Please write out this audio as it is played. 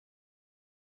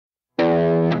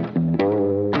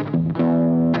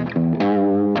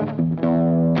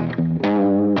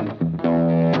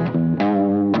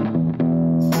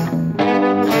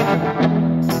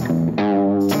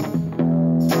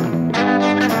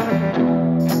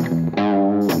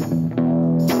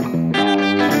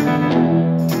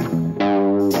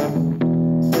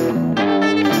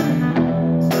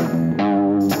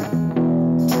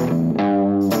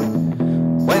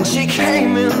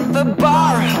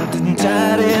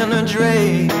died in a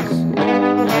draze.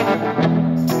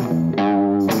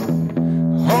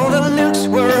 All the looks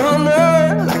were on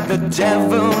her like the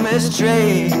devil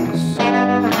misstrays.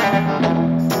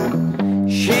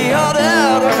 She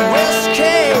ordered a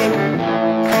whiskey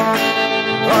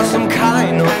or some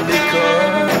kind of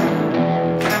liquor.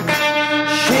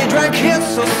 She drank it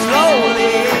so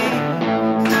slowly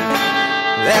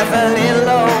they fell in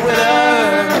love with her.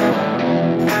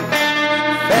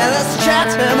 Fellas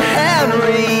chatting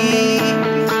Henry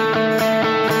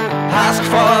asked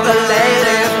for the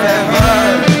lady for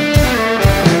her.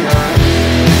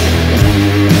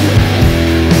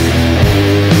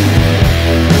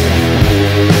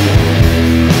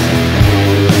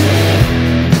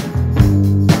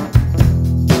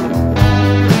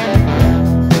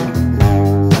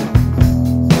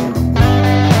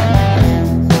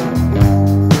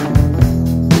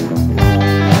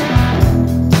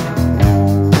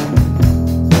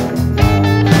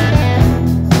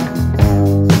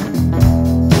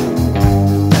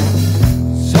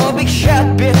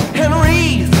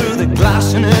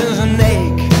 In his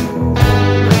neck,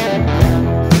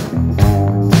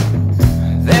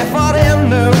 they fought in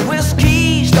the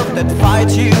whiskey stuff that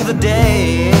fight you the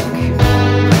deck.